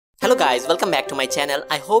guys, welcome back to my channel.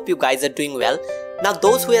 I hope you guys are doing well. Now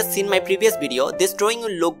those who have seen my previous video, this drawing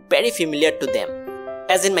will look very familiar to them.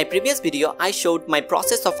 As in my previous video, I showed my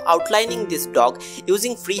process of outlining this dog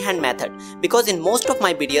using freehand method, because in most of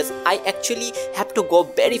my videos I actually have to go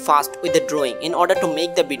very fast with the drawing in order to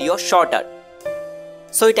make the video shorter.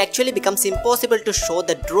 So it actually becomes impossible to show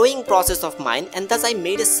the drawing process of mine, and thus I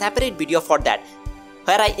made a separate video for that,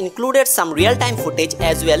 where I included some real-time footage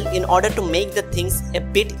as well in order to make the things a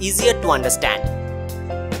bit easier to understand.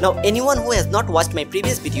 Now anyone who has not watched my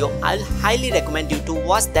previous video, I'll highly recommend you to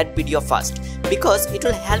watch that video first, because it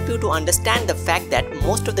will help you to understand the fact that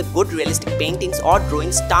most of the good realistic paintings or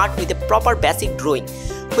drawings start with a proper basic drawing,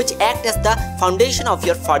 which act as the foundation of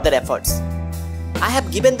your further efforts. I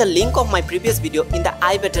have given the link of my previous video in the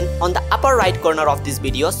I button on the upper right corner of this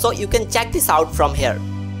video, so you can check this out from here.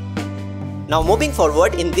 Now moving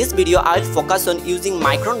forward, in this video I will focus on using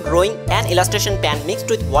micron drawing and illustration pen mixed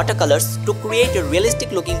with watercolors to create a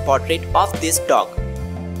realistic looking portrait of this dog.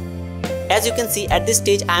 As you can see, at this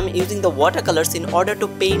stage I am using the watercolors in order to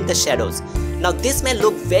paint the shadows. Now this may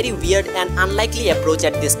look very weird and unlikely approach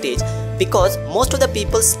at this stage, because most of the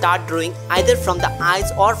people start drawing either from the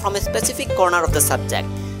eyes or from a specific corner of the subject.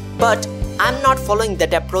 But I am not following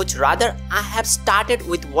that approach, rather I have started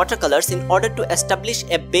with watercolors in order to establish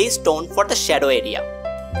a base tone for the shadow area.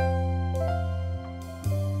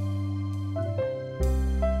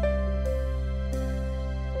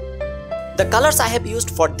 The colors I have used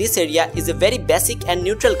for this area is a very basic and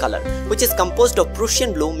neutral color, which is composed of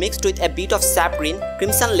Prussian blue mixed with a bit of sap green,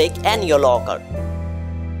 crimson lake and yellow ochre.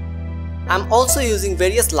 I am also using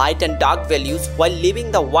various light and dark values while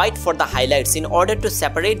leaving the white for the highlights in order to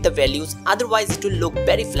separate the values, otherwise it will look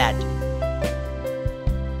very flat.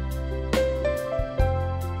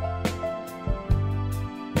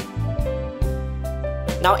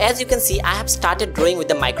 Now as you can see, I have started drawing with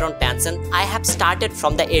the micron pens, and I have started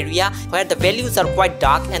from the area where the values are quite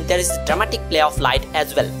dark and there is a dramatic play of light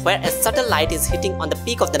as well, where a subtle light is hitting on the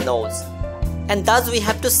peak of the nose. And thus we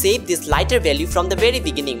have to save this lighter value from the very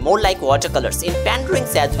beginning, more like watercolors. In pen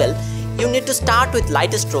drawings as well, you need to start with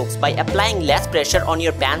lighter strokes by applying less pressure on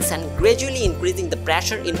your pens and gradually increasing the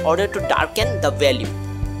pressure in order to darken the value.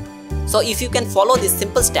 So if you can follow these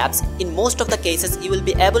simple steps, in most of the cases you will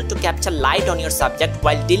be able to capture light on your subject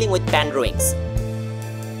while dealing with pen drawings.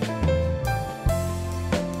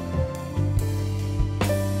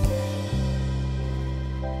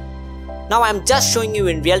 Now I am just showing you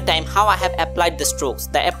in real time how I have applied the strokes.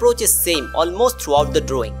 The approach is same almost throughout the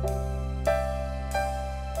drawing.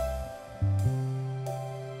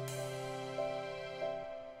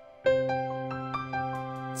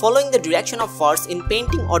 Following the direction of furs in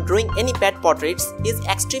painting or drawing any pet portraits is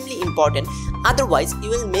extremely important, otherwise you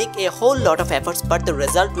will make a whole lot of efforts but the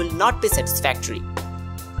result will not be satisfactory.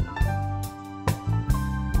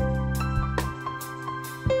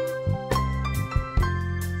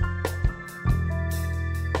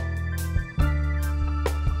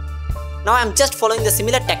 Now I am just following the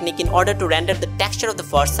similar technique in order to render the texture of the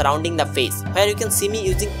fur surrounding the face, where you can see me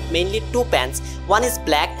using mainly two pens. One is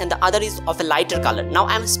black and the other is of a lighter color. Now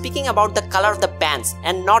I am speaking about the color of the pens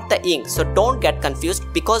and not the ink, so don't get confused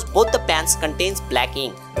because both the pens contains black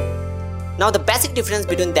ink. Now the basic difference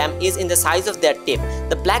between them is in the size of their tip.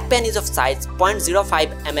 The black pen is of size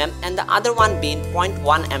 0.05 mm and the other one being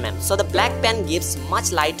 0.1 mm. So the black pen gives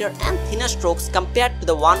much lighter and thinner strokes compared to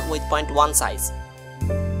the one with 0.1 size.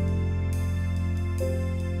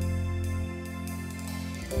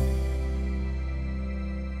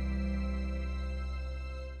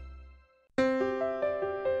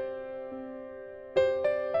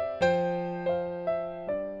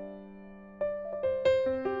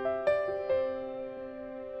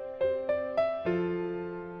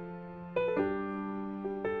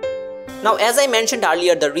 Now as I mentioned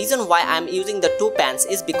earlier, the reason why I am using the two pens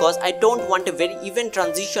is because I don't want a very even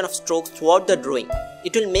transition of strokes throughout the drawing.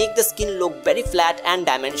 It will make the skin look very flat and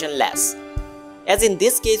dimensionless. As in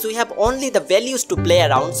this case we have only the values to play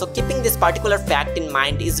around, so keeping this particular fact in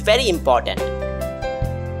mind is very important.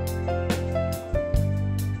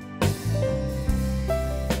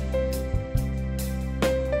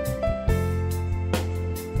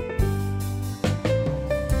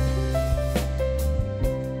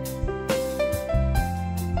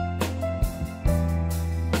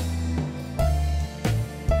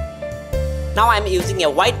 Now I am using a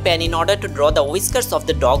white pen in order to draw the whiskers of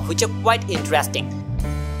the dog, which are quite interesting.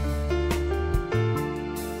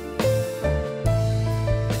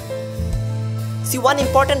 See, one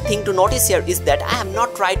important thing to notice here is that I have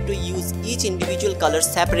not tried to use each individual color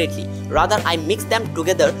separately. Rather, I mix them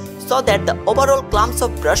together so that the overall clumps of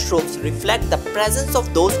brush strokes reflect the presence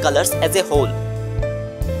of those colors as a whole.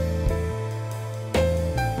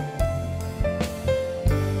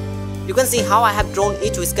 You can see how I have drawn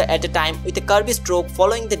each whisker at a time with a curvy stroke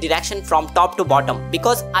following the direction from top to bottom,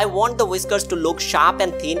 because I want the whiskers to look sharp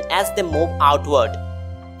and thin as they move outward.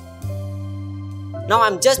 Now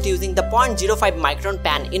I'm just using the 0.05 micron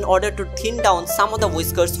pen in order to thin down some of the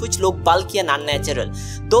whiskers which look bulky and unnatural.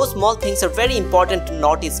 Those small things are very important to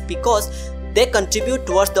notice because they contribute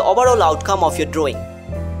towards the overall outcome of your drawing.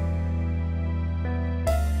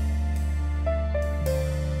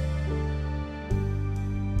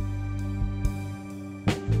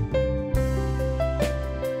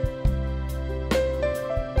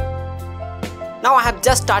 Now I have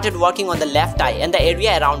just started working on the left eye and the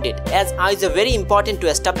area around it, as eyes are very important to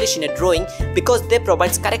establish in a drawing because they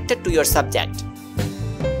provide character to your subject.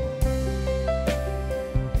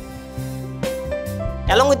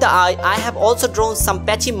 Along with the eye, I have also drawn some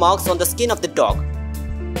patchy marks on the skin of the dog.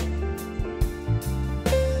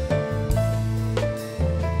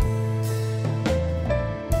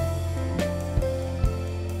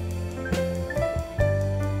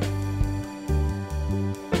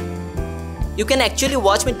 You can actually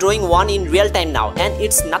watch me drawing one in real time now, and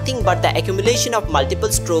it's nothing but the accumulation of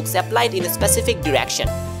multiple strokes applied in a specific direction.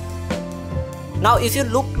 Now if you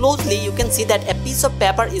look closely, you can see that a piece of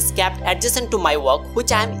paper is kept adjacent to my work,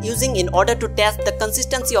 which I am using in order to test the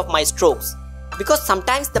consistency of my strokes. Because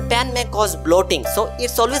sometimes the pen may cause bloating, so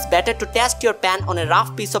it's always better to test your pen on a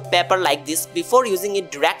rough piece of paper like this before using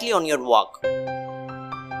it directly on your work.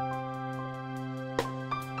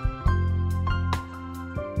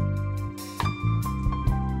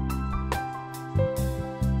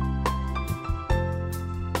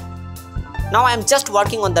 Now I am just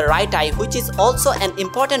working on the right eye, which is also an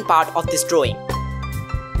important part of this drawing.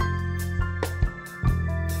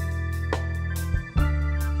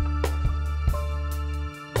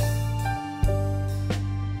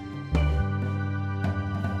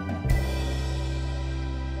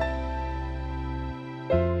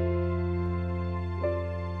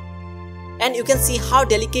 And you can see how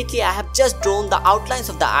delicately I have just drawn the outlines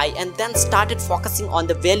of the eye and then started focusing on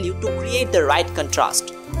the value to create the right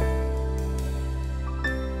contrast.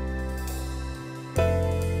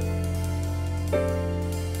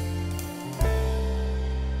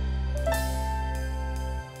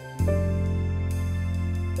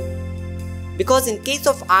 Because in case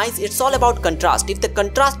of eyes, it's all about contrast. If the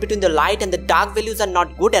contrast between the light and the dark values are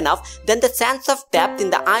not good enough, then the sense of depth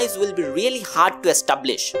in the eyes will be really hard to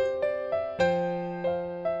establish.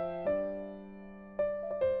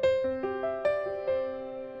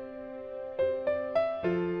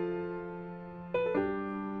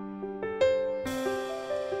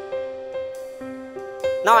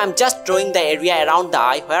 Now I am just drawing the area around the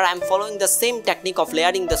eye, where I am following the same technique of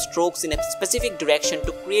layering the strokes in a specific direction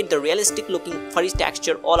to create the realistic looking furry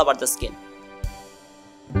texture all over the skin.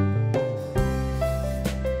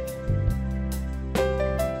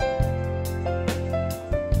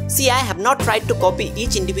 See, I have not tried to copy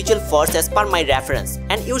each individual first as per my reference,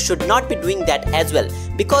 and you should not be doing that as well,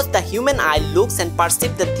 because the human eye looks and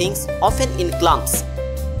perceives the things often in clumps.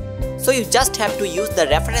 So you just have to use the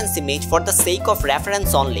reference image for the sake of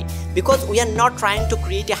reference only, because we are not trying to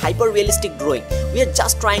create a hyper-realistic drawing. We are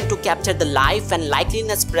just trying to capture the life and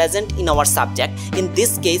likeliness present in our subject, in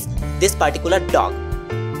this case, this particular dog.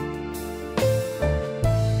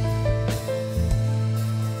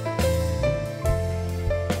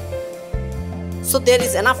 So there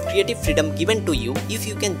is enough creative freedom given to you if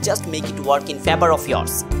you can just make it work in favor of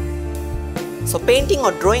yours. So painting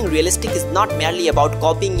or drawing realistic is not merely about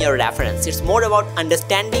copying your reference, it's more about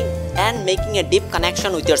understanding and making a deep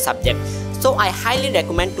connection with your subject. So I highly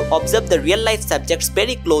recommend to observe the real life subjects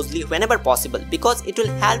very closely whenever possible, because it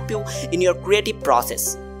will help you in your creative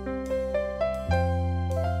process.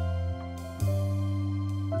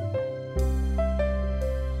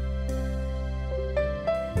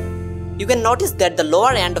 You can notice that the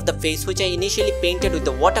lower end of the face, which I initially painted with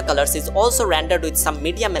the watercolors, is also rendered with some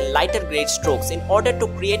medium and lighter grade strokes in order to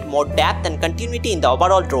create more depth and continuity in the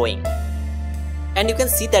overall drawing. And you can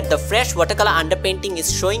see that the fresh watercolor underpainting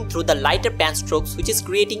is showing through the lighter pen strokes, which is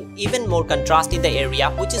creating even more contrast in the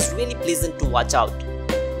area, which is really pleasant to watch out.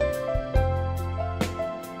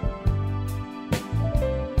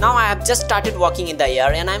 Now I have just started working in the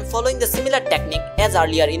air, and I am following the similar technique as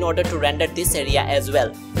earlier in order to render this area as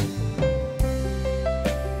well.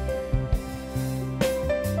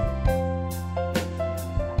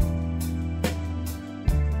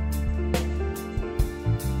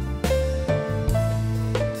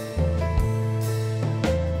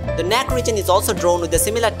 The neck region is also drawn with a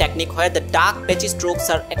similar technique where the dark patchy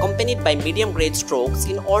strokes are accompanied by medium grade strokes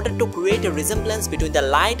in order to create a resemblance between the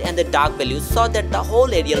light and the dark values so that the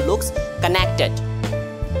whole area looks connected.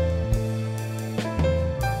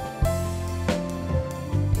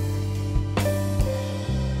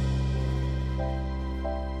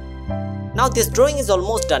 Now this drawing is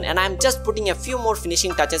almost done and I am just putting a few more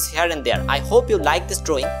finishing touches here and there. I hope you like this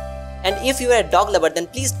drawing. And if you are a dog lover, then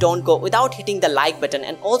please don't go without hitting the like button,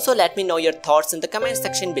 and also let me know your thoughts in the comment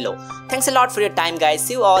section below. Thanks a lot for your time guys.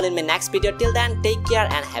 See you all in my next video. Till then, take care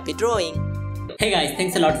and happy drawing. Hey guys,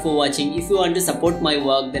 thanks a lot for watching. If you want to support my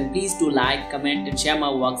work, then please do like, comment and share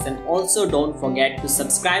my works, and also don't forget to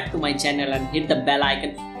subscribe to my channel and hit the bell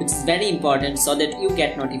icon, which is very important so that you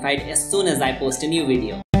get notified as soon as I post a new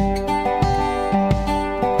video.